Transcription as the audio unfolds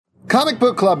Comic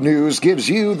Book Club News gives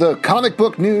you the comic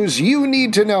book news you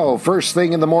need to know first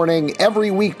thing in the morning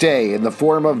every weekday in the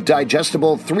form of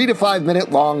digestible 3 to 5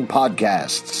 minute long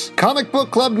podcasts. Comic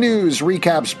Book Club News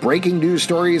recaps breaking news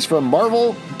stories from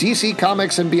Marvel, DC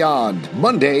Comics, and beyond,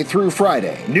 Monday through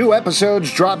Friday. New episodes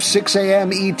drop 6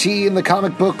 a.m. ET in the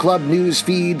Comic Book Club News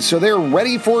feed, so they're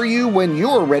ready for you when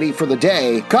you're ready for the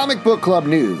day. Comic Book Club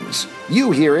News.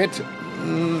 You hear it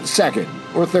second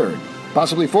or third,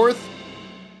 possibly fourth.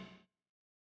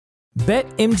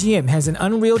 BetMGM has an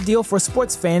unreal deal for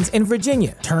sports fans in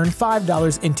Virginia. Turn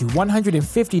 $5 into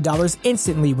 $150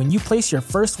 instantly when you place your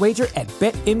first wager at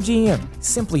BetMGM.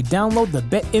 Simply download the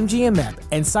BetMGM app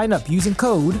and sign up using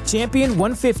code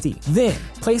Champion150. Then,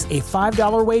 place a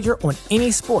 $5 wager on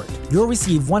any sport. You'll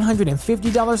receive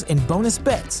 $150 in bonus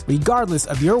bets, regardless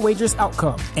of your wager's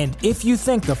outcome. And if you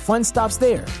think the fun stops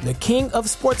there, the King of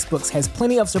Sportsbooks has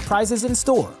plenty of surprises in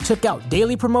store. Check out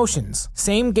daily promotions,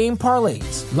 same-game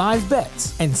parlays, live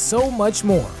bets, and so much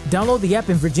more. Download the app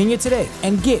in Virginia today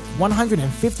and get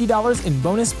 $150 in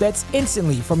bonus bets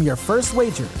instantly from your first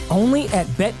wager. Only at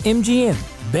BetMGM.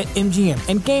 BetMGM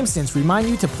and GameSense remind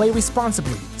you to play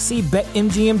responsibly. See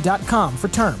BetMGM.com for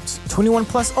terms. 21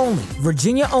 plus only.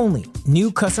 Virginia only.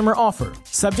 New customer offer.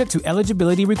 Subject to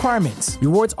eligibility requirements.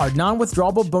 Rewards are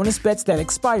non-withdrawable bonus bets that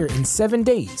expire in 7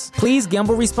 days. Please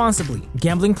gamble responsibly.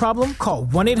 Gambling problem? Call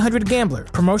 1-800-GAMBLER.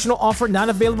 Promotional offer not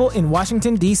available in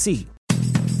Washington, D.C.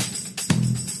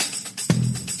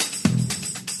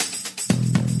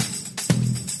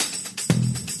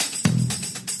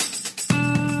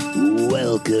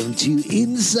 Welcome to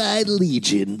Inside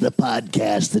Legion, the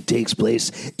podcast that takes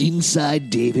place inside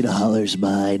David Holler's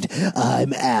mind.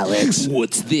 I'm Alex.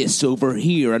 What's this over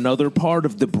here? Another part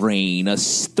of the brain. A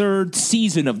third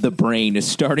season of the brain is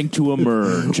starting to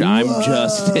emerge. I'm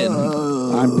Justin.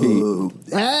 I'm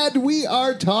Pete. And we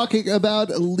are talking about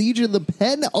Legion, the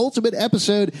penultimate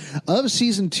episode of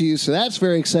Season 2, so that's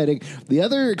very exciting. The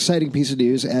other exciting piece of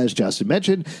news, as Justin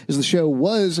mentioned, is the show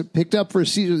was picked up for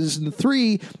Season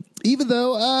 3, even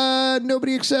though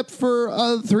nobody except for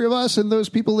the three of us and those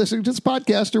people listening to this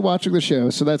podcast are watching the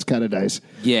show, so that's kind of nice.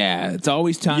 Yeah, it's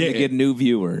always time to get new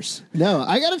viewers. No,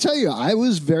 I got to tell you, I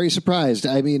was very surprised.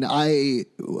 I mean,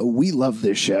 we love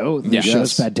this show. The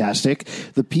show's fantastic.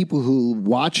 The people who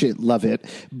watch it love it,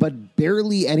 but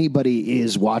barely anybody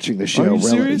is watching the show. Are you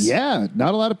serious? Yeah,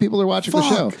 not a lot of people are watching the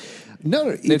show. No,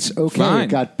 it's okay. Fine. It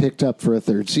got picked up for a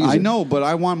third season. I know, but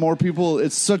I want more people.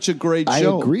 It's such a great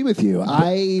show. I agree with you.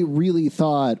 I really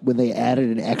thought when they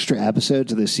added an extra episode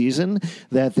to the season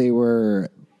that they were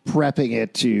prepping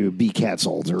it to be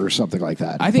canceled or something like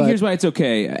that. I think here's why it's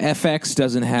okay. FX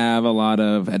doesn't have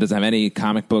it doesn't have any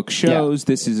comic book shows.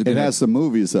 Yeah. It has some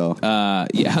movies, though.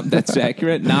 Yeah, that's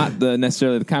accurate. Not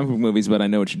necessarily the comic book movies, but I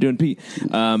know what you're doing, Pete.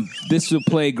 This will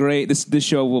play great. This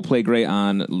show will play great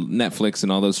on Netflix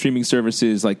and all those streaming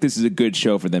services. Like, this is a good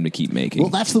show for them to keep making.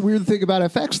 Well, that's the weird thing about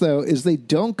FX, though, is they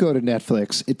don't go to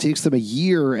Netflix. It takes them a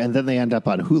year, and then they end up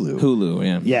on Hulu. Hulu,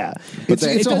 yeah. Yeah.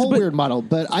 It's a whole weird model,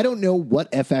 but I don't know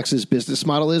what FX's business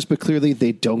model is, but clearly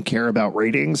they don't care about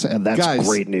ratings, and that's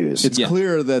great news. It's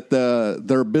clear that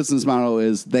their business model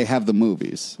is they have the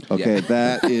movies. Okay,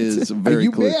 that is very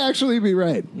clear. You may actually be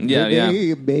right.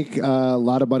 They make a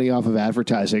lot of money off of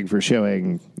advertising for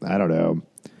showing, I don't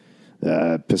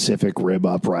know, Pacific Rim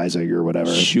Uprising or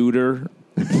whatever. Shooter.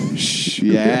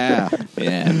 Yeah.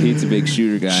 Yeah, Pete's a big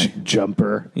shooter guy.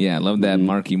 Jumper. Yeah, I love that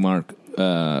Marky Mark.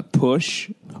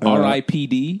 Push.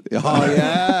 R.I.P.D. Oh,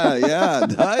 yeah.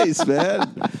 Nice,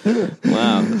 man.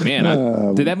 Wow. Man,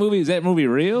 is that movie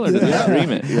real, or did they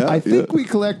stream it? I think we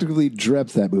collectively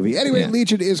dreamt that movie. Anyway,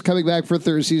 Legion is coming back for a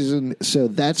third season, so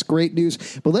that's great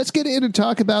news. But let's get in and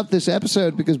talk about this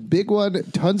episode, because big one,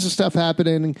 tons of stuff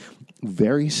happening.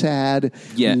 Very sad.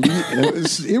 Yeah.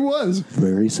 It was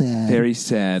very sad. Very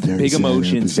sad. Very big sad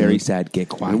emotions, episode. very sad. Get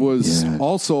quiet. It was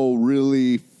also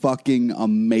really fucking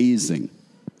amazing.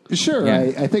 Sure,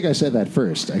 Yeah. I think I said that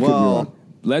first. I could be wrong.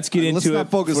 Let's get into let's it.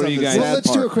 not focus before on you the guys. sad Well,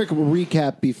 let's do a quick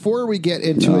recap before we get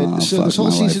into it. So this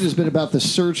whole season has been about the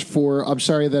search for. I'm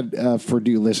sorry that for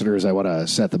new listeners, I want to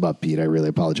set them up, Pete. I really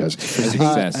apologize.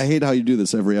 Success. I hate how you do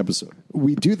this every episode.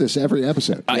 We do this every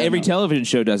episode. Every television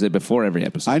show does it before every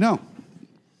episode. I know.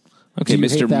 Okay, Do you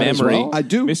Mr. hate that as Memory. well? I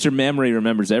do. Mr. Memory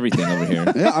remembers everything over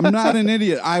here. Yeah, I'm not an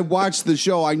idiot. I watched the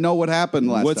show. I know what happened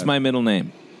last What's time. my middle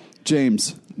name?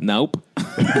 James. Nope.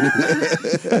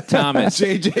 Thomas.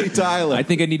 J.J. Tyler. I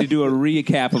think I need to do a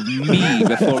recap of me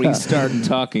before we start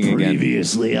talking again.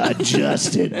 Previously on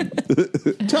Justin.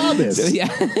 Thomas. So, yeah,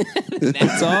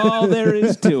 that's all there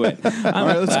is to it. I'm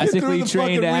a let's get through classically the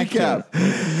trained fucking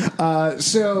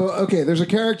actor. Okay, there's a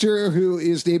character who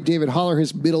is named David Holler.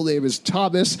 His middle name is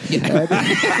Thomas. Canon.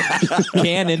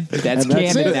 That's And that's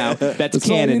canon it. now. That's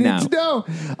all you canon need now. to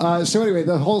know. So anyway,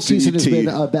 the whole season has DT. been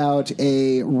about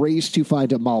a race to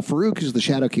find Amal Farouk, who's the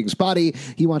Shadow King's body.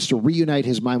 He wants to reunite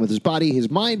his mind with his body. His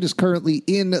mind is currently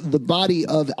in the body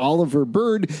of Oliver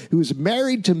Bird, who is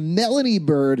married to Melanie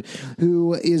Bird,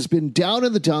 who has been down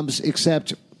in the dumps,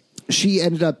 except she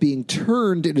ended up being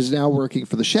turned and is now working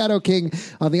for the Shadow King.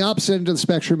 On the opposite end of the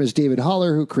spectrum is David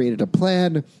Holler, who created a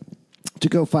plan to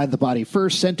go find the body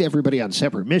first, sent everybody on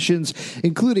separate missions,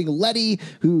 including Letty,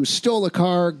 who stole a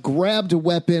car, grabbed a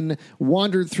weapon,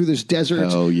 wandered through this desert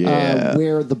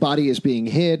where the body is being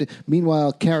hid.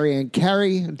 Meanwhile, Carrie and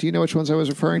Carrie, do you know which ones I was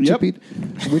referring to, Pete?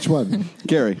 Which one?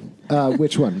 Gary.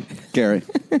 Which one? Gary.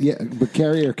 Yeah, but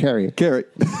Carrie or Carrie? Gary.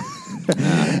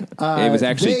 It was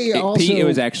actually Pete. It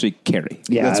was actually Carrie.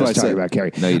 Yeah, That's I what was I talking said. about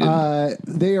Carrie. No, you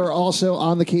didn't. They are also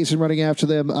on the case and running after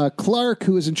them. Clark,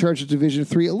 who is in charge of Division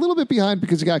 3, a little bit behind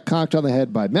because he got conked on the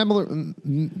head by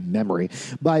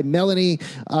by Melanie.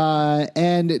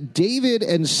 And David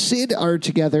and Sid are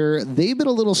together. They've been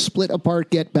a little split apart,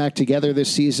 get back together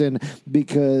this season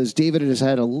because David has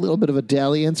had a little bit of a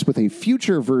dalliance with a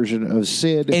future version of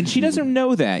Sid. And she doesn't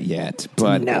know that yet,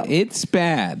 but No. it's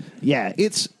bad. Yeah,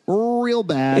 it's real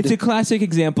bad. It's a classic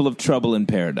example of trouble in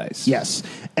paradise. Yes.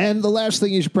 And the last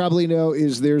thing you should probably know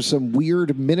is there's some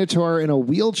weird minotaur in a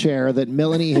wheelchair that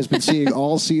Melanie has been seeing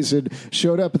all season,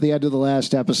 showed up at the end of the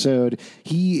last episode.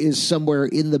 He is somewhere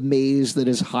in the maze that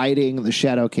is hiding the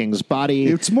Shadow King's body.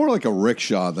 It's more like a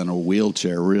rickshaw than a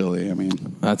wheelchair, really. I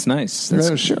mean, That's nice.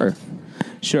 That's Sure.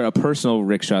 Sure, a personal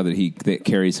rickshaw that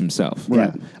carries himself.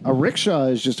 Yeah. A rickshaw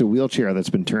is just a wheelchair that's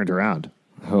been turned around.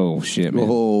 Oh, shit, man.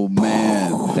 oh,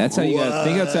 man. That's how you got to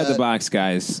think outside the box,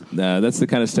 guys. That's the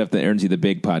kind of stuff that earns you the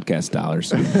big podcast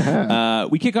dollars.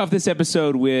 We kick off this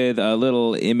episode with a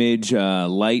little image,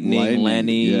 lightning,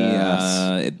 Lenny.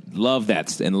 Yes. Love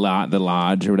that, and the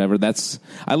lodge or whatever.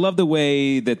 I love the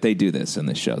way that they do this in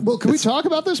this show. Well, can we talk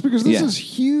about this? Because this Yeah. is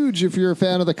huge if you're a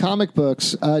fan of the comic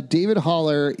books. David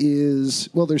Holler is,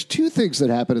 well, there's two things that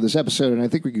happen in this episode, and I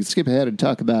think we can skip ahead and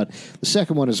talk about the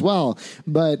second one as well.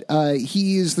 But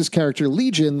he's this character,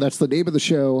 Legion. That's the name of the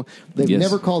show. They've Yes.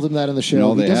 never called him that in the show.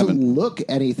 No, he they doesn't haven't. look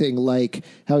anything like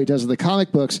how he does in the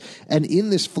comic books. And in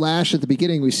this flash at the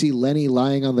beginning, we see Lenny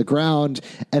lying on the ground,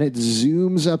 and it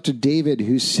zooms up to David,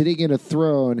 who's sitting in a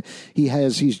throne.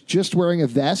 He's just wearing a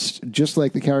vest, just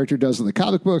like the character does in the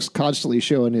comic books, constantly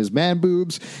showing his man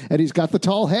boobs, and he's got the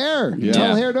tall hair. Yeah.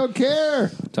 Tall hair don't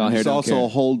care. Tall hair He's don't also care.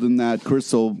 holding that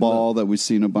crystal ball that we've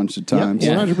seen a bunch of times.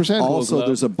 Yep, 100%. Also,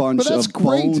 there's a bunch But that's of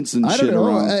great. bones and I shit don't know.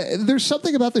 around. There's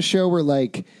something about the show where,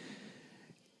 like,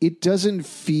 it doesn't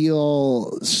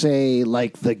feel, say,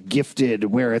 like The Gifted,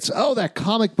 where it's, oh, that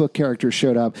comic book character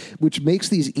showed up, which makes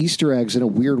these Easter eggs in a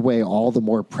weird way all the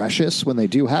more precious when they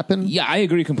do happen. Yeah, I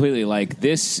agree completely. Like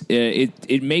this,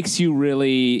 it makes you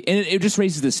really, and it just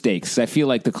raises the stakes. I feel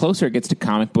like the closer it gets to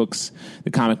comic books, the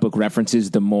comic book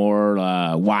references, the more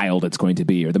wild it's going to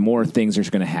be, or the more things are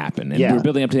going to happen. And Yeah. we're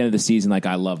building up to the end of the season. Like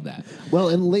I love that. Well,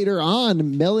 and later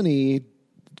on, Melanie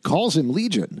calls him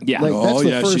Legion. Yeah. Like, that's Oh, the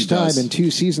yeah, she first time does. in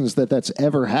 2 seasons that's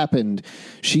ever happened.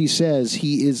 She says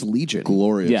he is Legion.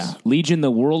 Glorious. Yeah, Legion, the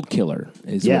World Killer,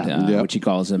 is Yeah. what she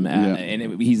calls him,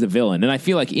 and he's a villain. And I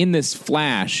feel like in this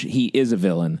Flash, he is a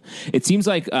villain. It seems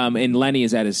like, and Lenny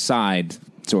is at his side,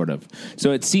 sort of.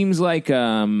 So it seems like,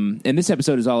 and this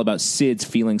episode is all about Sid's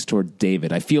feelings toward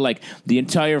David. I feel like the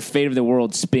entire fate of the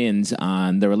world spins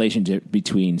on the relationship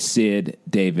between Sid,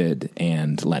 David,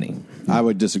 and Lenny. I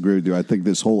would disagree with you. I think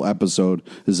this whole episode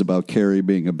is about Carrie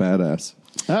being a badass.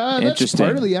 That's Interesting.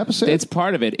 part of the episode. It's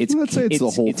part of it. Let's say it's the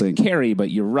whole thing. Carrie,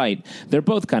 but you're right. They're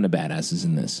both kind of badasses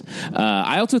in this.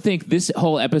 I also think this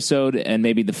whole episode and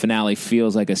maybe the finale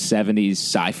feels like a 70s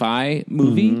sci-fi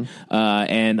movie.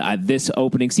 And this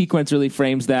opening sequence really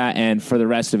frames that. And for the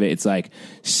rest of it, it's like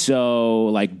so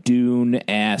like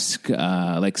Dune-esque,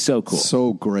 like so cool.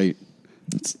 So great.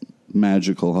 It's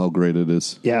magical how great it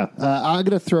is. Yeah. I'm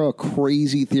going to throw a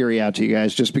crazy theory out to you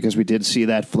guys just because we did see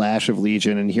that flash of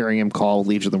Legion and hearing him call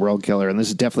Legion the World Killer, and this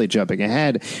is definitely jumping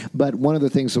ahead. But one of the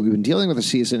things that we've been dealing with this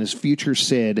season is future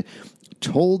Sid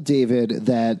told David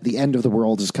that the end of the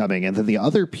world is coming. And then the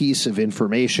other piece of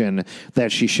information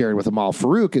that she shared with Amal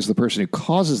Farouk is the person who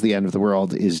causes the end of the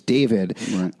world is David.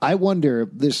 Right. I wonder,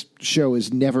 this show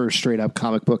is never a straight up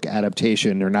comic book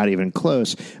adaptation or not even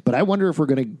close, but I wonder if we're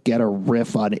going to get a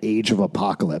riff on Age of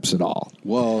Apocalypse at all.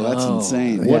 Whoa, that's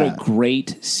insane. What a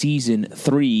great season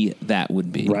 3 that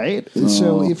would be. Right?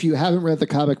 So if you haven't read the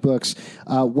comic books,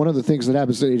 one of the things that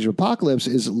happens in Age of Apocalypse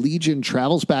is Legion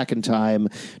travels back in time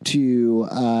to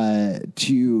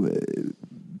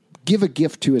give a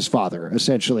gift to his father,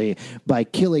 essentially, by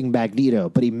killing Magneto,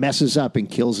 but he messes up and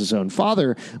kills his own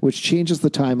father, which changes the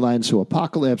timeline so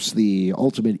Apocalypse, the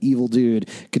ultimate evil dude,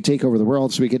 could take over the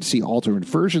world, so we get to see alternate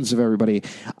versions of everybody.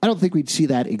 I don't think we'd see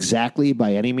that exactly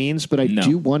by any means, but I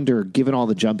do wonder, given all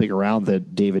the jumping around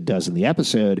that David does in the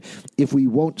episode, if we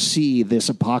won't see this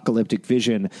apocalyptic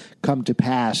vision come to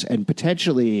pass and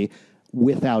potentially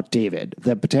without David,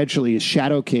 that potentially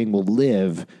Shadow King will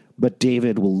live, but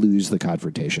David will lose the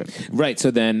confrontation. Right. So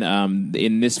then,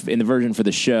 in the version for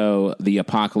the show, the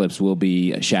Apocalypse will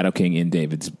be Shadow King in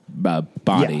David's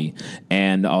body,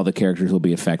 and all the characters will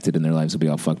be affected, and their lives will be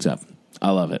all fucked up. I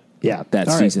love it. Yeah,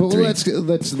 that's season 3. Let's get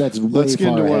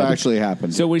into what actually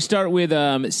happened. So we start with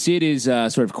Sid is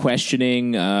sort of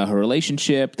questioning her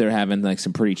relationship. They're having like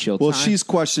some pretty chill. Well, time. she's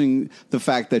questioning the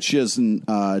fact that she doesn't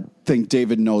think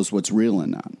David knows what's real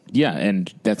and not. Yeah,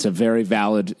 and that's a very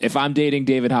valid. If I'm dating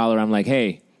David Holler, I'm like,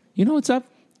 hey, you know what's up?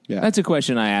 Yeah. That's a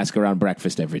question I ask around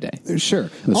breakfast every day. Sure.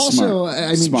 That's also, smart. I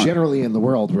mean, Smart. generally in the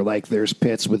world, where like there's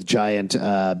pits with giant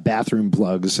bathroom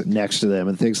plugs next to them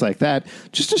and things like that.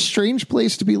 Just a strange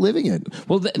place to be living in.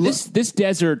 Well, this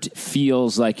desert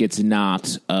feels like it's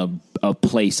not a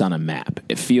place on a map.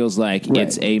 It feels like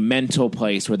it's a mental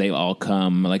place where they all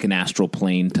come, like an astral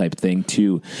plane type thing,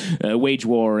 to wage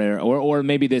war, or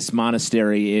maybe this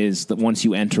monastery is that once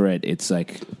you enter it, it's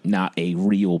like not a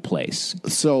real place.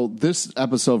 So this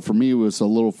episode for me was a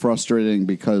little frustrating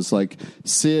because like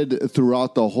Sid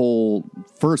throughout the whole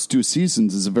first 2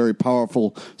 seasons is a very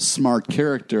powerful, smart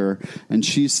character, and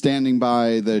she's standing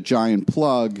by the giant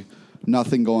plug,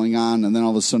 nothing going on, and then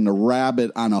all of a sudden a rabbit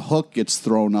on a hook gets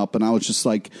thrown up, and I was just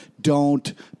like,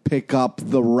 don't pick up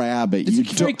the rabbit. It's a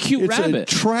very cute rabbit.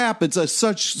 It's a trap. It's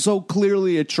so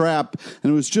clearly a trap,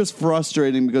 and it was just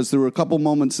frustrating because there were a couple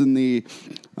moments in the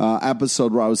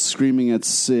episode where I was screaming at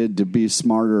Sid to be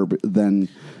smarter than...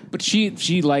 But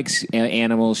she likes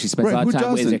animals. She spends a lot of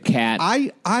time with a cat.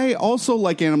 I also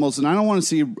like animals, and I don't want to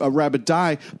see a rabbit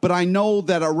die, but I know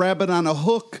that a rabbit on a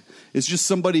hook is just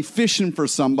somebody fishing for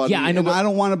somebody. Yeah, I know. And I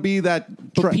don't want to be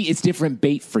that. But Pete, it's different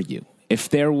bait for you. If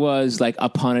there was like a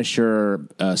Punisher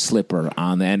slipper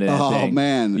on the end of that thing,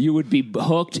 man, you would be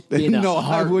hooked in a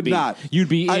heartbeat. I would not. You'd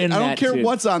be in I don't that care too.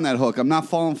 what's on that hook. I'm not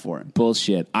falling for it.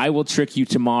 Bullshit. I will trick you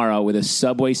tomorrow with a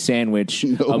Subway sandwich,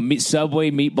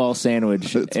 Subway meatball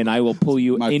sandwich, and I will pull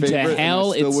you into favorite,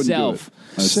 hell itself.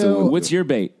 So, what's your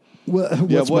bait?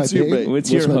 What's your bait?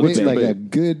 What's your hook bait? Like a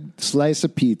good slice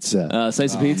of pizza.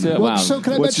 Slice of pizza? Well, Wow. so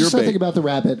can I mention something about the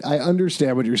rabbit? I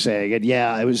understand what you're saying. And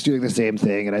yeah, I was doing the same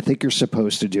thing. And I think you're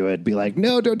supposed to do it. Be like,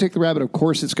 no, don't take the rabbit. Of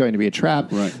course it's going to be a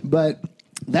trap. Right. But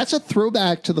that's a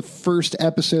throwback to the first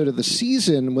episode of the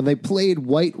season when they played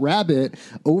White Rabbit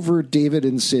over David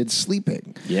and Sid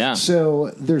sleeping. Yeah.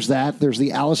 So there's that. There's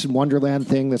the Alice in Wonderland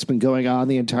thing that's been going on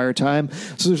the entire time.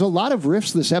 So there's a lot of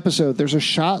riffs this episode. There's a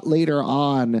shot later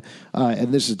on,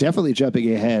 and this is definitely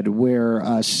jumping ahead,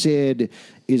 where Sid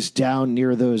is down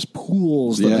near those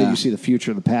pools that let you see the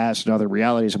future, the past, and other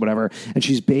realities and whatever. And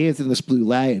she's bathed in this blue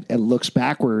light and looks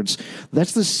backwards.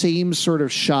 That's the same sort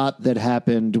of shot that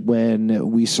happened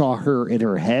when we saw her in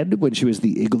her head when she was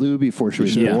the igloo before she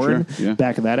was born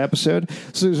back in that episode.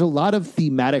 So there's a lot of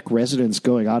thematic resonance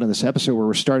going on in this episode where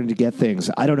we're starting to get things.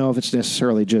 I don't know if it's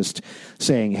necessarily just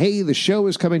saying, hey, the show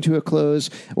is coming to a close,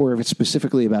 or if it's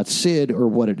specifically about Sid or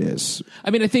what it is. I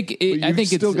mean, I think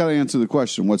it's still got to answer the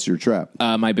question. What's your trap?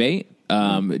 My bait?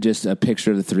 Just a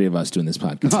picture of the 3 of us doing this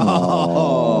podcast.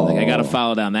 Like, I got to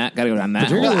follow down that. Got to go down that.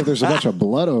 Particularly if there's a bunch of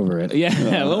blood over it.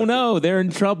 Yeah. Oh no, they're in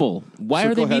trouble. Why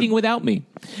are they meeting without me?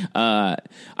 I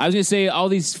was going to say all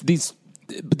these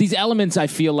elements I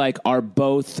feel like are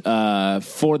both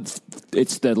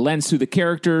it's the lens through the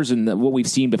characters and what we've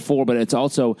seen before, but it's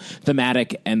also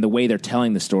thematic and the way they're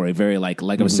telling the story. Very like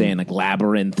I was saying, like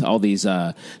Labyrinth, all these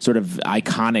sort of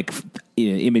iconic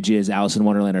images, Alice in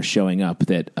Wonderland, are showing up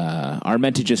that are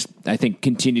meant to just, I think,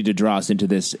 continue to draw us into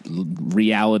this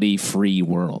reality-free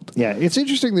world. Yeah, it's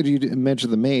interesting that you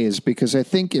mentioned the maze, because I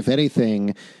think, if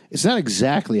anything, it's not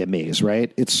exactly a maze,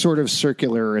 right? It's sort of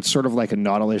circular. It's sort of like a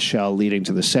nautilus shell leading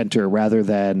to the center rather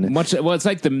than... It's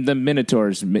like the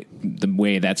Minotaur's, the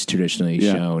way that's traditionally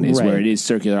shown is where it is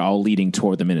circular, all leading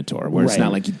toward the Minotaur, where it's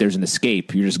not like there's an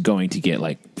escape. You're just going to get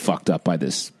like fucked up by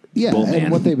this bull man.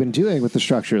 And what they've been doing with the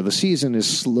structure of the season is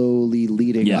slowly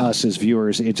leading us as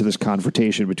viewers into this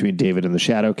confrontation between David and the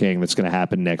Shadow King that's going to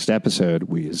happen next episode,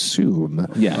 we assume.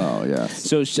 Yeah. Oh, yeah.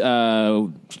 So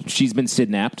she's been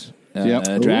kidnapped.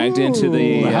 Dragged into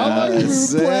the... How long have you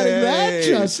been planning that,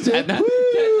 Justin?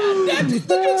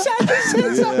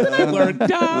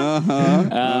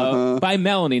 By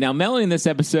Melanie. Now, Melanie in this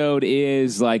episode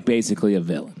is like basically a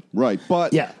villain. Right,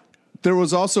 but... Yeah. There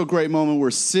was also a great moment where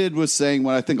Sid was saying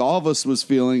what I think all of us was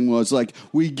feeling was like,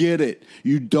 we get it.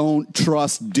 You don't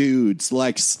trust dudes.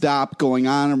 Like, stop going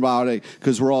on about it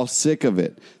because we're all sick of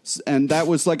it. And that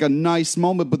was like a nice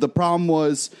moment. But the problem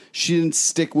was she didn't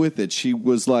stick with it. She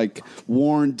was like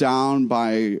worn down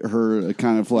by her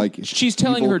kind of like... She's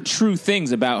telling her true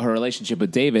things about her relationship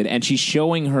with David, and she's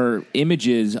showing her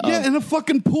images of... Yeah, in a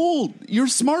fucking pool. You're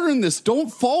smarter than this.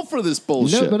 Don't fall for this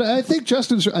bullshit. No, but I think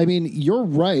Justin's... I mean, you're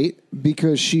right,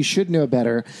 because she should know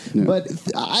better. Yeah. But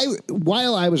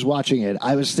while I was watching it,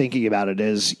 I was thinking about it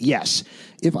as, yes,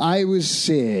 if I was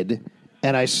Sid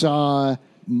and I saw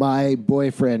my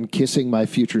boyfriend kissing my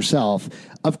future self,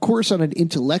 of course, on an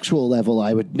intellectual level,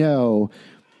 I would know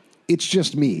it's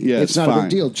just me. Yeah, it's not fine. a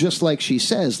big deal, just like she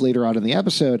says later on in the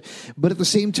episode. But at the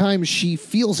same time, she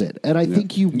feels it. And I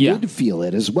think you would feel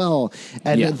it as well.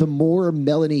 And the more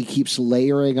Melanie keeps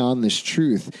layering on this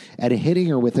truth and hitting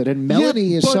her with it. And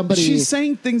Melanie is somebody... She's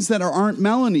saying things that aren't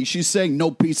Melanie. She's saying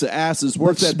no piece of ass is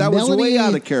worth that. That was way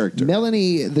out of character.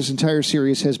 Melanie, this entire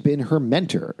series, has been her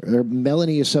mentor.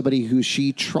 Melanie is somebody who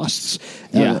she trusts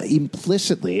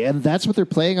implicitly. And that's what they're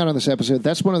playing on in this episode.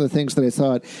 That's one of the things that I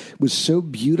thought was so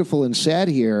beautiful and sad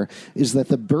here, is that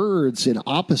the birds in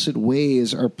opposite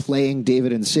ways are playing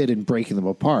David and Sid and breaking them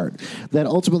apart. That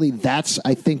ultimately, that's,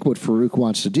 I think, what Farouk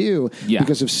wants to do. Yeah.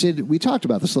 Because if Sid, we talked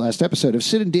about this last episode, if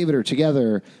Sid and David are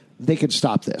together, they could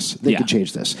stop this. They could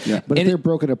change this. Yeah. But if they're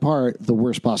broken apart, the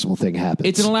worst possible thing happens.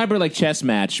 It's an elaborate like chess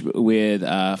match with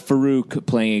Farouk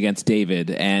playing against David,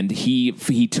 and he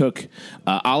took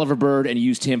Oliver Bird and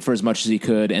used him for as much as he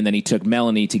could, and then he took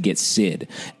Melanie to get Sid,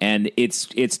 and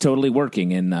it's totally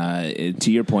working. And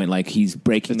to your point, like he's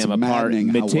breaking them apart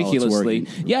meticulously.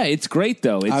 Yeah, it's great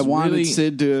though. It's I wanted really...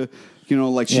 Sid to...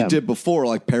 like she did before,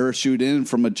 like parachute in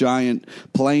from a giant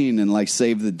plane and like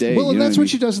save the day. Well, and that's what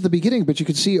she does at the beginning, but you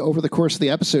can see over the course of the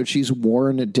episode, she's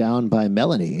worn down by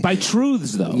Melanie. By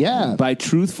truths, though. Yeah. By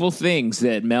truthful things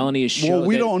that Melanie is showing. Well,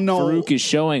 we don't know. Farouk is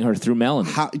showing her through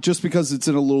Melanie. Just because it's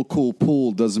in a little cool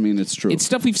pool doesn't mean it's true. It's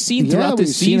stuff we've seen throughout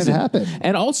this season. Seen it happen.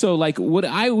 And also, like, what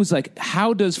I was like,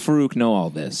 how does Farouk know all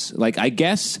this? Like, I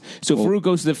guess, Farouk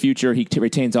goes to the future, he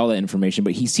retains all that information,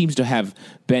 but he seems to have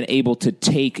been able to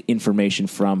take information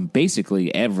from basically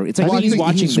it's like he's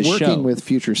watching the show. He's working with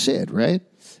future Sid, right?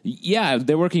 Yeah,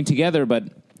 they're working together, but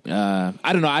I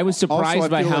don't know. I was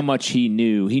surprised by how much he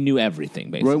knew. He knew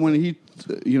everything, basically. Right when he,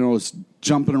 is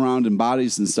jumping around in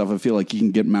bodies and stuff, I feel like he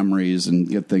can get memories and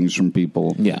get things from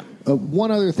people. Yeah. One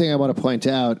other thing I want to point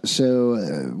out,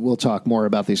 so we'll talk more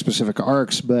about these specific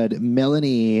arcs, but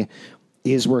Melanie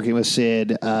is working with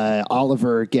Sid.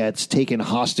 Oliver gets taken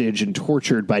hostage and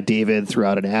tortured by David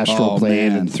throughout an astral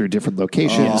plane and through different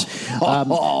locations.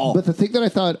 But the thing that I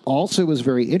thought also was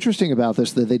very interesting about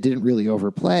this that they didn't really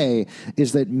overplay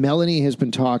is that Melanie has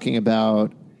been talking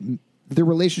about the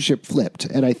relationship flipped,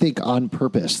 and I think on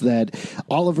purpose, that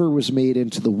Oliver was made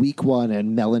into the weak one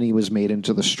and Melanie was made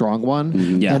into the strong one.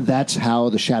 Mm-hmm. Yeah. And that's how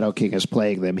the Shadow King is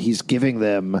playing them. He's giving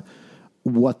them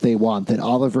what they want, that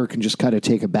Oliver can just kind of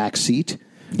take a back seat,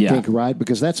 take a ride,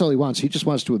 because that's all he wants. He just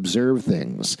wants to observe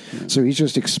things. So he's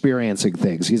just experiencing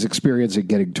things. He's experiencing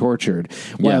getting tortured.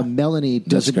 While Melanie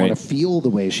doesn't want to feel the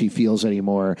way she feels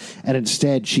anymore, and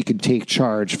instead she can take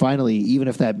charge, finally, even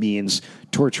if that means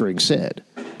torturing Sid.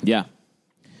 Yeah.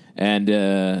 And,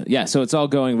 so it's all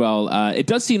going well. It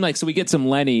does seem like, so we get some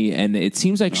Lenny, and it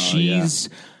seems like she's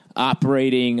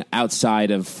operating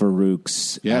outside of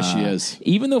Farouk's. Yeah, she is.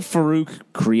 Even though Farouk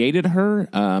created her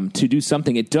to do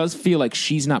something, it does feel like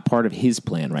she's not part of his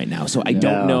plan right now. So I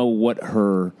don't know what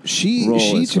her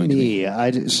role is going to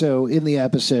be. So in the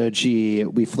episode,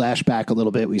 we flash back a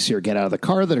little bit. We see her get out of the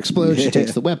car that explodes. She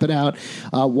takes the weapon out,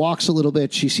 walks a little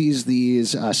bit. She sees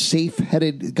these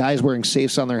safe-headed guys wearing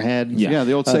safes on their head. Yeah,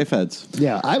 the old safe heads.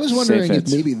 Yeah, I was wondering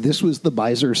if maybe this was the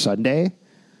Miser Sunday.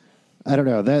 I don't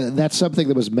know. That's something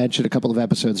that was mentioned a couple of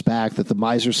episodes back, that the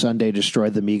Miser Sunday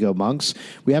destroyed the Migo monks.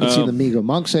 We haven't seen the Migo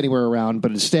monks anywhere around,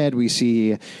 but instead we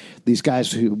see these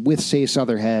guys who, with safes on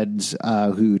their heads,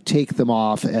 who take them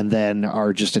off and then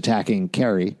are just attacking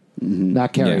Carrie. Mm-hmm.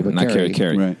 Not Carrie, but not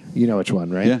Carrie. Right. You know which one,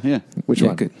 right? Yeah. Which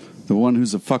one? Good. The one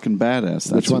who's a fucking badass.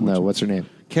 That's Which one, though? What's her name?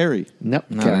 Carrie. Nope.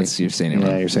 No, Carrie. you're saying it wrong.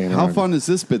 Yeah, you're saying it How wrong. fun is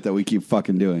this bit that we keep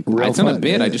fucking doing? It's not a fun.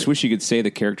 bit. I just wish you could say the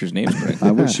character's name correctly.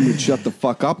 I wish you would shut the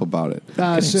fuck up about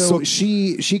it. So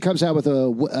she comes out with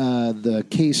the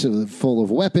case full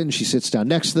of weapons. She sits down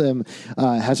next to them,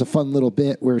 has a fun little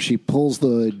bit where she pulls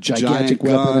the gigantic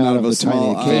weapon out of the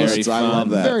small tiny case. I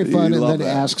love that. Very fun, You and then love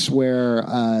that. asks where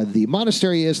the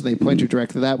monastery is, and they point her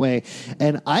directly that way.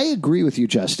 And I agree with you,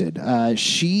 Justin.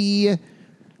 She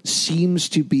seems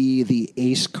to be the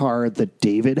ace card that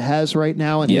David has right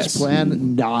now in his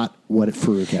plan, not what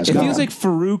Farouk has. It feels like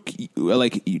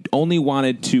Farouk only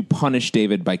wanted to punish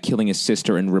David by killing his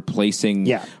sister and replacing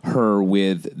her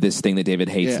with this thing that David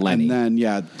hates, Lenny. And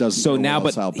then doesn't. So now,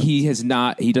 but he has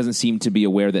not. He doesn't seem to be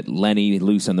aware that Lenny,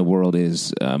 loose on the world,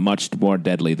 is much more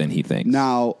deadly than he thinks.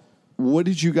 Now, what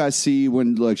did you guys see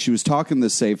when she was talking to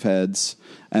safe heads,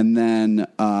 and then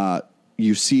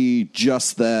you see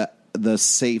just the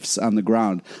safes on the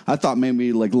ground? I thought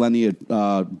maybe Lenny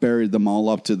had buried them all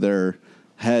up to their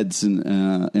heads in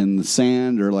the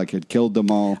sand, or had killed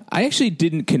them all. I actually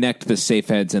didn't connect the safe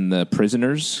heads and the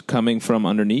prisoners coming from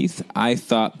underneath. I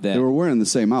thought that They were wearing the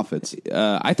same outfits.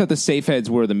 I thought the safe heads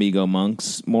were the Migo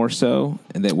monks more so,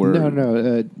 and that were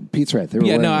no. Pete's right. They were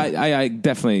wearing I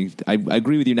definitely I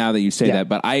agree with you now that you say that,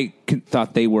 but I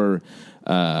thought they were.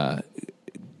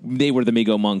 They were the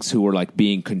Migo monks who were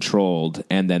being controlled,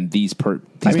 and then these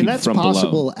that's from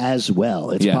possible below. as well.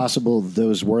 It's possible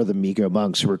those were the Migo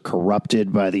monks who were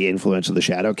corrupted by the influence of the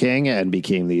Shadow King and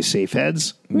became these safe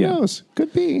heads. Who knows?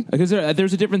 Could be. Because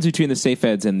there's a difference between the safe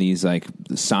heads and these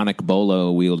Sonic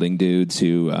Bolo wielding dudes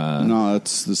who. No,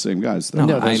 it's the same guys. Though.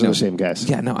 No, those are the same guys.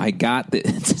 Yeah, no, I got that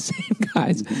it's the same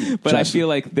guys, but I feel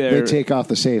like they take off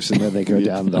the safes and then they go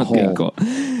down the hole. Cool.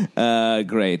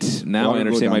 Great. Now I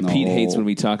understand why Pete hates when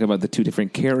we talk about the two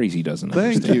different Carries he doesn't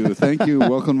understand. Thank you.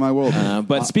 Welcome to my world.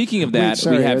 But speaking of that,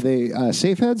 sorry, we have. Are they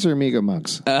safe heads or Migo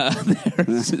monks?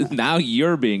 Now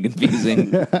you're being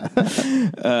confusing.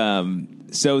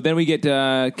 So then we get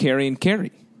Carrie and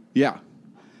Carrie. Yeah.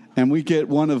 And we get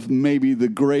one of maybe the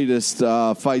greatest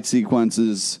fight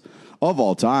sequences of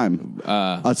all time.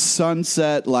 A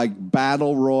sunset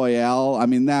battle royale. I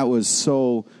mean, that was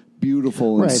so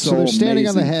beautiful and so they're standing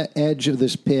amazing. on the edge of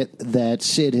this pit that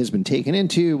Sid has been taken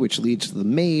into, which leads to the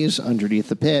maze underneath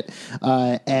the pit,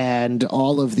 and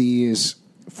all of these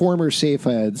former safe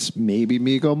heads, maybe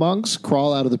Migo monks,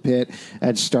 crawl out of the pit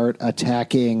and start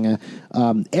attacking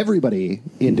everybody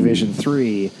in Division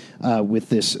 3 with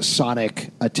this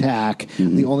sonic attack.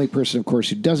 Mm-hmm. The only person, of course,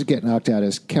 who doesn't get knocked out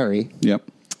is Carrie. Yep.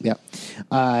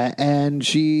 And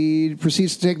she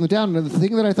proceeds to take them down. And the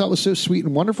thing that I thought was so sweet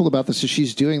and wonderful about this is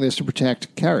she's doing this to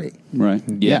protect Carrie. Right.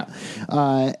 Yeah.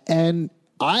 And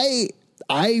I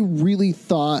really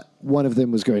thought one of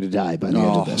them was going to die by the end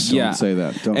of this. Don't say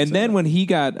that. And then when he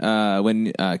got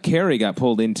when Carrie got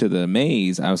pulled into the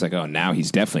maze, I was like, oh, now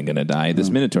he's definitely going to die.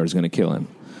 This Minotaur is going to kill him.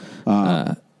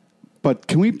 But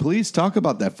can we please talk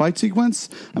about that fight sequence?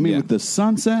 I mean, with the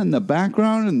sunset and the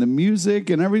background and the music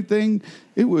and everything,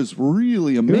 it was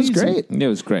really amazing. It was great. It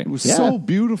was great. It was so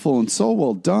beautiful and so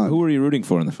well done. Who were you rooting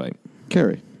for in the fight?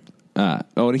 Carrie.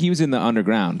 He was in the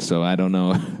underground, so I don't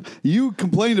know. You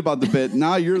complained about the bit.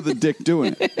 Now you're the dick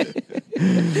doing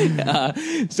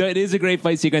it. So it is a great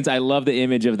fight sequence. I love the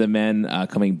image of the men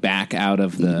coming back out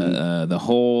of the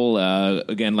hole.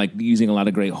 Again, using a lot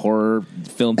of great horror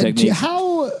film techniques.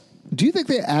 Do you think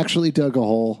they actually dug a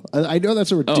hole? I know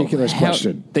that's a ridiculous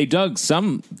question. They dug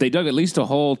at least a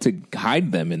hole to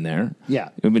hide them in there. Yeah.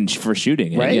 For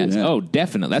shooting. Right? Yes. Yeah. Oh,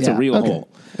 definitely. That's a real hole.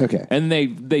 Okay. And they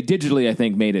digitally, I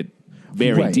think, made it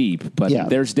very deep, but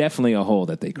there's definitely a hole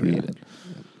that they created.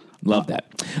 Love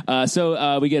that.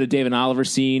 So we get a David and Oliver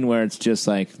scene where it's just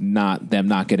not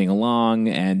getting along,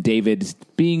 and David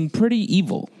being pretty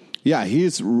evil. Yeah,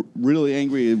 he's really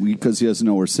angry because he doesn't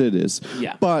know where Sid is.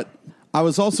 Yeah. But I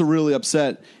was also really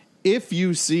upset. If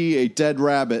you see a dead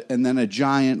rabbit and then a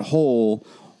giant hole,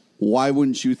 why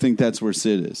wouldn't you think that's where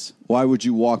Sid is? Why would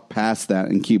you walk past that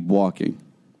and keep walking?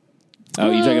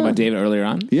 Oh, you're talking about David earlier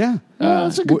on? Yeah.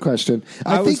 That's a good question.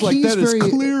 I think was like, he's that is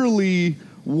very clearly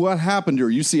what happened here.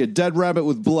 You see a dead rabbit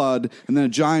with blood and then a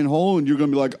giant hole, and you're going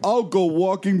to be like, I'll go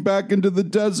walking back into the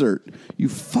desert. You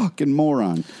fucking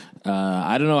moron.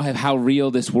 I don't know how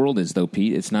real this world is, though,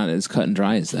 Pete. It's not as cut and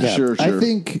dry as that. Yeah, Sure. I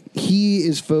think he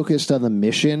is focused on the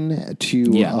mission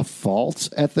to a fault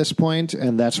at this point,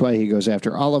 and that's why he goes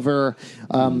after Oliver.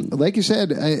 Like you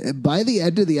said, by the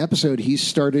end of the episode, he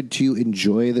started to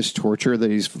enjoy this torture that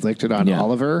he's inflicted on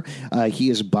Oliver. He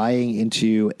is buying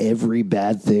into every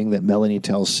bad thing that Melanie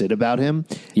tells Sid about him.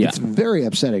 Yeah. It's very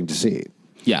upsetting to see.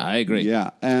 Yeah, I agree.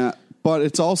 Yeah. But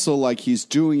it's also like he's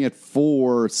doing it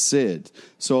for Sid.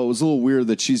 So it was a little weird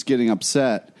that she's getting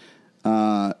upset.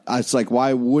 It's like,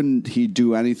 why wouldn't he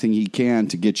do anything he can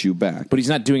to get you back? But he's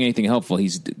not doing anything helpful.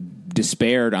 He's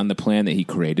despaired on the plan that he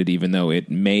created, even though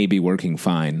it may be working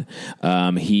fine.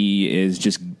 He is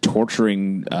just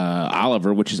torturing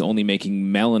Oliver, which is only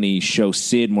making Melanie show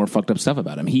Sid more fucked up stuff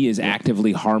about him. He is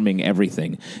actively harming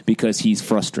everything because he's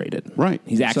frustrated. Right.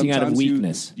 He's acting out of Sometimes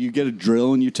weakness. You get a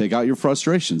drill and you take out your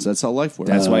frustrations. That's how life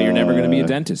works. That's why you're never going to be a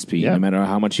dentist, Pete, no matter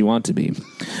how much you want to be.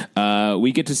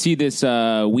 We get to see this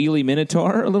wheelie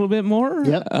Minotaur a little bit more.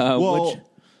 Yep.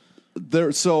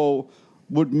 So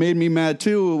what made me mad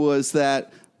too was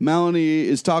that Melanie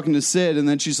is talking to Sid, and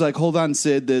then she's like, hold on,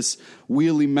 Sid, this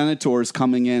wheelie Minotaur is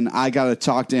coming in. I got to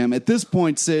talk to him. At this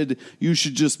point, Sid, you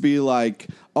should just be like,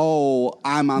 oh,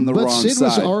 I'm on the wrong side. But Sid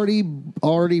was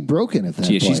already broken at that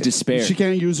point. She's despaired. She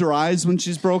can't use her eyes when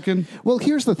she's broken? Well,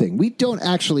 here's the thing. We don't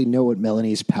actually know what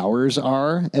Melanie's powers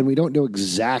are, and we don't know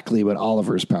exactly what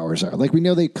Oliver's powers are. Like, we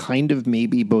know they kind of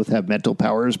maybe both have mental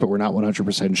powers, but we're not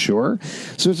 100% sure.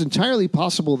 So it's entirely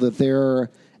possible that they're...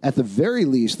 At the very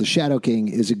least, the Shadow King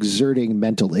is exerting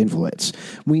mental influence.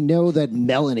 We know that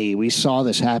Melanie, we saw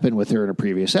this happen with her in a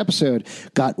previous episode,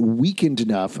 got weakened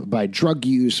enough by drug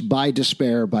use, by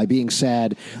despair, by being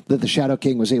sad, that the Shadow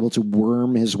King was able to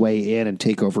worm his way in and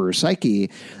take over her psyche.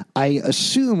 I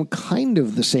assume kind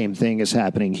of the same thing is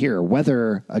happening here,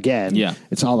 whether, again,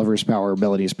 it's Oliver's power,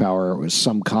 Melanie's power, or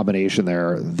some combination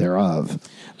thereof.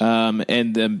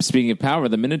 And speaking of power,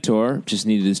 the Minotaur just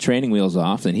needed his training wheels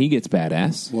off, and he gets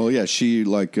badass. Well, yeah, she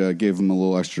gave him a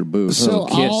little extra boost. So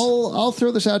I'll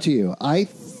throw this out to you. I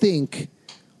think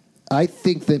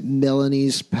that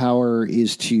Melanie's power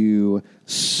is to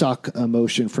suck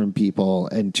emotion from people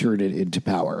and turn it into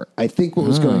power. I think what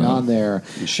was going on there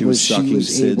she was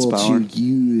Sid's able power? to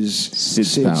use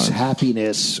Sid's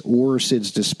happiness or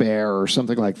Sid's despair or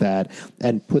something like that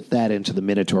and put that into the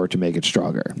Minotaur to make it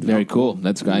stronger. Very cool.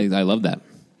 I love that.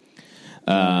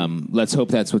 Let's hope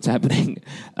that's what's happening.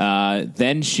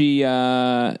 Then she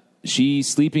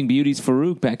sleeping beauties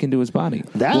Farouk back into his body.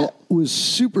 That was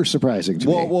super surprising to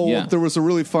me. Well, there was a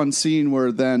really fun scene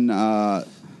where then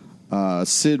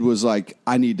Sid was like,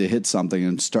 I need to hit something,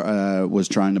 and was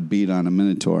trying to beat on a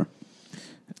Minotaur.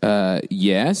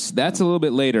 Yes, that's a little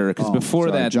bit later because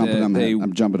before that,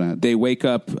 I'm jumping ahead. They wake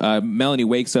up. Melanie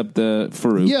wakes up the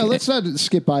Farouk. Yeah, let's not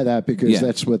skip by that because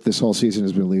that's what this whole season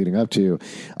has been leading up to.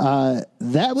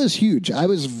 That was huge. I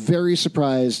was very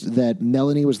surprised that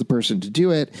Melanie was the person to do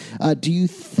it. Do you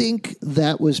think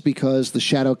that was because the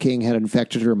Shadow King had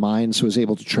infected her mind, so was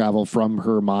able to travel from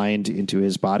her mind into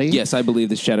his body? Yes, I believe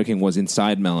the Shadow King was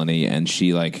inside Melanie, and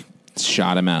she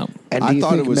shot him out. And I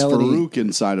thought it was Farouk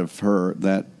inside of her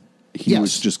that he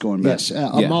was just going back. Yes,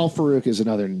 Amal Farouk is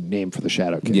another name for the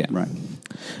Shadow King. Yeah, right.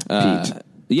 Pete.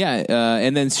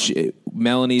 And then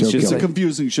Melanie's It's a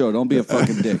confusing show. Don't be a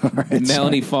fucking dick.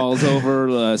 Melanie falls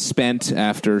over, spent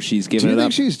after she's given it up. Do you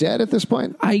think she's dead at this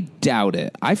point? I doubt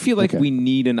it. I feel like we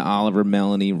need an Oliver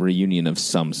Melanie reunion of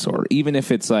some sort, even if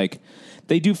it's like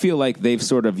they do feel like they've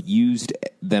sort of used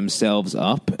themselves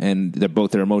up and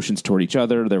both their emotions toward each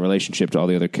other, their relationship to all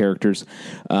the other characters.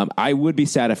 I would be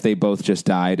sad if they both just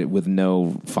died with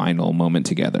no final moment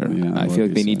together. I feel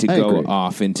like they need to go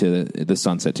off into the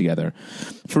sunset together.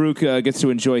 Farouk gets to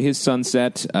enjoy his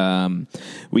sunset.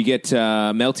 We get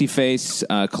Melty Face,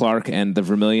 Clark, and the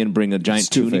Vermilion bring a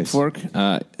giant tuning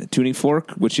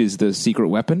fork, which is the secret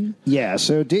weapon. Yeah,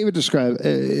 so David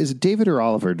is it David or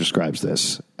Oliver describes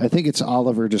this? I think it's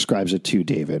Oliver describes it to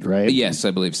David, right? Yes,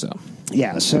 I believe so.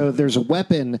 Yeah, so there's a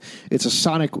weapon. It's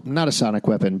not a sonic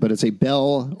weapon, but it's a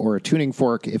bell or a tuning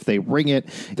fork. If they ring it,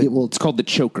 it's called the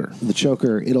choker. The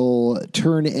choker. It'll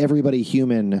turn everybody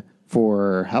human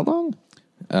for how long?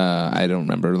 I don't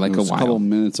remember, like a while. A couple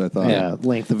minutes, I thought. Yeah,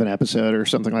 length of an episode or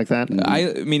something like that.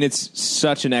 I mean, it's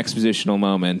such an expositional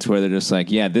moment where they're just like,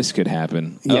 yeah, this could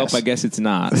happen. Yes. Oh, I guess it's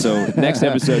not. So next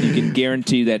episode, you can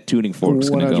guarantee that tuning fork's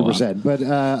going to go off. 100%. But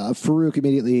Farouk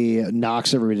immediately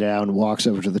knocks everybody down, walks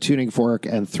over to the tuning fork,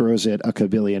 and throws it a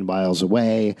kabillion miles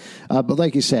away. But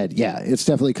like you said, yeah, it's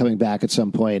definitely coming back at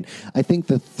some point. I think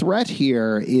the threat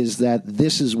here is that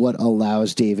this is what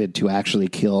allows David to actually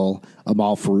kill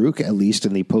Amal Farouk, at least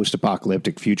in the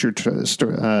post-apocalyptic future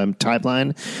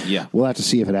timeline. Yeah. We'll have to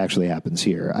see if it actually happens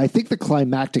here. I think the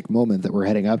climactic moment that we're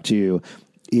heading up to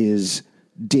is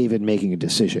David making a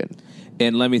decision.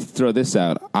 And let me throw this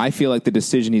out. I feel like the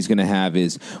decision he's going to have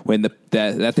is when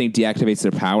that thing deactivates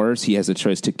their powers, he has a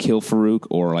choice to kill Farouk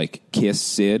or like kiss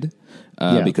Sid.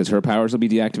 Because her powers will be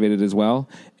deactivated as well,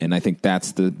 and I think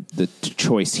that's the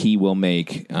choice he will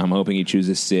make. I'm hoping he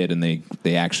chooses Sid, and they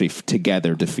actually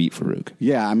together defeat Farouk.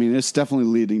 Yeah, I mean, it's definitely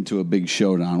leading to a big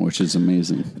showdown, which is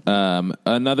amazing.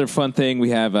 Another fun thing, we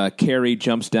have Carrie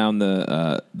jumps down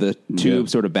the tube,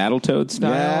 sort of Battletoad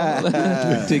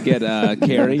style, to get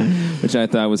Carrie, which I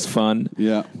thought was fun.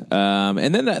 Yeah.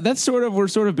 And then we're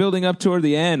sort of building up toward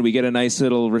the end. We get a nice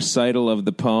little recital of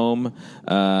the poem,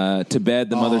 "To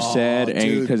bed, the mother said,"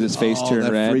 because his face turned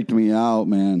that red. Freaked me out,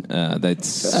 man.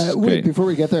 That's wait, great. before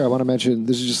we get there, I want to mention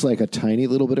this is just like a tiny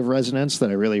little bit of resonance that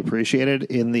I really appreciated.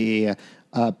 In the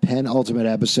penultimate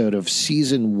episode of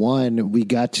season 1, we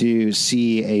got to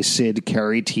see a Sid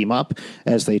Carrie team up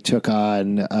as they took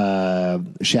on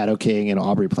Shadow King and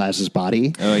Aubrey Plaza's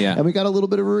body. Oh, yeah. And we got a little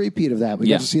bit of a repeat of that. We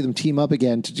Yeah. got to see them team up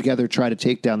again to together try to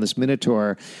take down this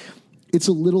Minotaur. It's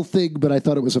a little thing, but I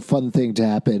thought it was a fun thing to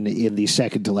happen in the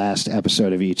second to last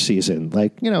episode of each season.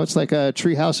 Like, it's like a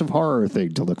Treehouse of Horror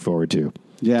thing to look forward to.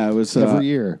 Yeah, it was every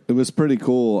year. It was pretty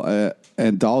cool,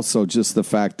 and also just the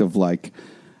fact of like,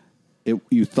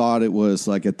 you thought it was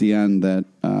like at the end that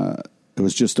it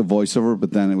was just a voiceover,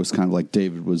 but then it was kind of like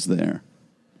David was there.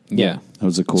 Yeah. That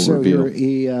was a cool So reveal.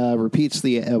 he repeats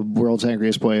the world's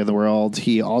angriest boy in the world.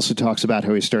 He also talks about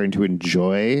how he's starting to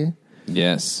enjoy.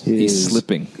 Yes, he's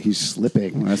slipping. He's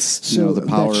slipping. That's the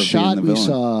power that of shot being the we villain.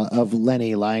 saw of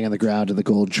Lenny lying on the ground in the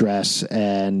gold dress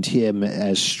and him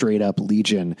as straight up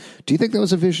Legion. Do you think that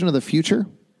was a vision of the future?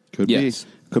 Could Yes. be.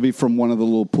 Could be from one of the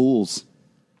little pools.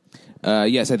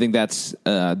 Yes, I think that's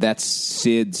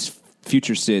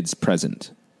future Sid's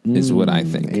present is what I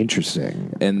think.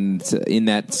 Interesting. And in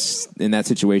that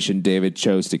situation, David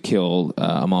chose to kill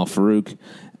Amal Farouk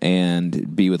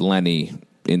and be with Lenny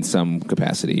in some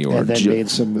capacity, or And then made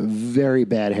some very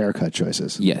bad haircut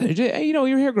choices. yeah,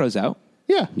 your hair grows out.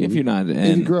 Yeah. If you're not, If you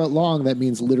and, grow it long, that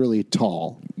means literally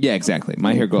tall. yeah, exactly.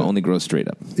 My hair only grows straight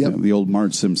up. Yep. The old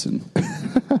Marge Simpson.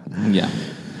 Yeah,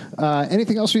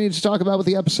 Anything else we need to talk about with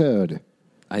the episode?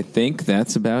 I think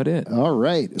that's about it. All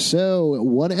right. So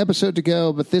one episode to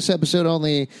go, but this episode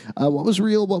only. What was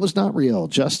real? What was not real?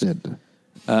 Justin.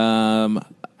 Very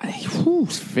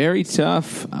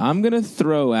tough. I'm going to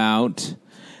throw out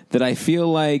that I feel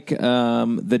like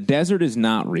the desert is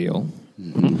not real.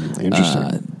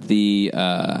 Interesting.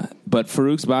 But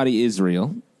Farouk's body is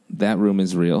real. That room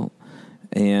is real.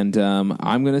 And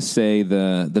I'm going to say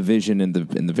the vision in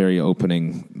the very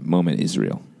opening moment is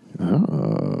real.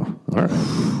 Oh, all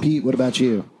right. Pete, what about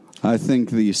you? I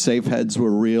think the safe heads were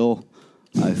real.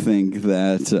 I think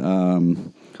that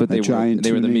But they a giant were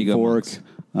the tuning Mego fork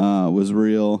was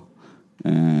real,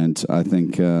 and I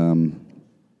think the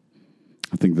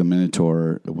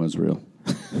Minotaur was real.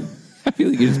 I feel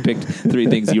like you just picked 3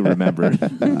 things you remembered. 3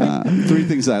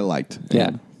 things I liked.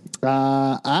 Yeah.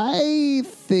 I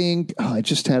think I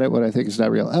just had it. What I think is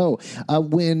not real.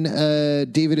 When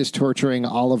David is torturing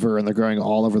Oliver and they're going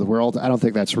all over the world. I don't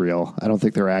think that's real. I don't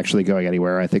think they're actually going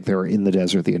anywhere. I think they were in the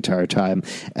desert the entire time,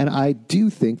 and I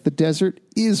do think the desert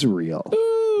is real.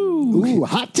 Ooh,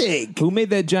 hot take. Who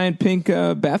made that giant pink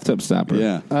bathtub stopper?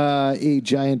 Yeah. A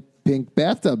giant pink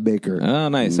bathtub maker. Oh,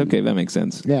 nice. Okay, that makes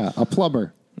sense. Yeah, a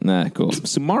plumber. Nah, cool.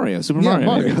 Super Mario. Yeah, Mario.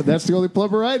 Mario. That's the only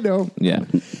plumber I know. Yeah.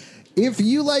 If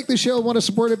you like the show and want to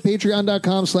support it,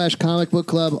 patreon.com/Comic Book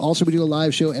Club. Also, we do a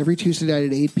live show every Tuesday night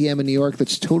at 8 p.m. in New York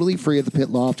that's totally free at the Pit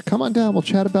Loft. Come on down. We'll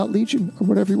chat about Legion or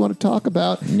whatever you want to talk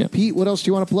about. Yep. Pete, what else do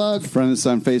you want to plug? Friend us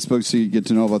on Facebook so you get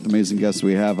to know about the amazing guests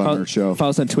we have on our show.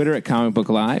 Follow us on Twitter at Comic Book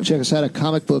Live. Check us out at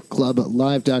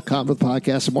comicbookclublive.com for the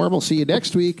podcast and more. We'll see you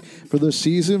next week for the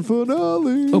season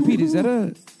finale. Oh, Pete, is that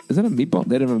a meatball?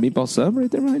 They have a meatball sub right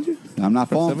there behind you? I'm not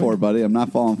falling for it, buddy. I'm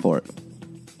not falling for it.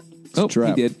 It's a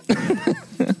trap. He did.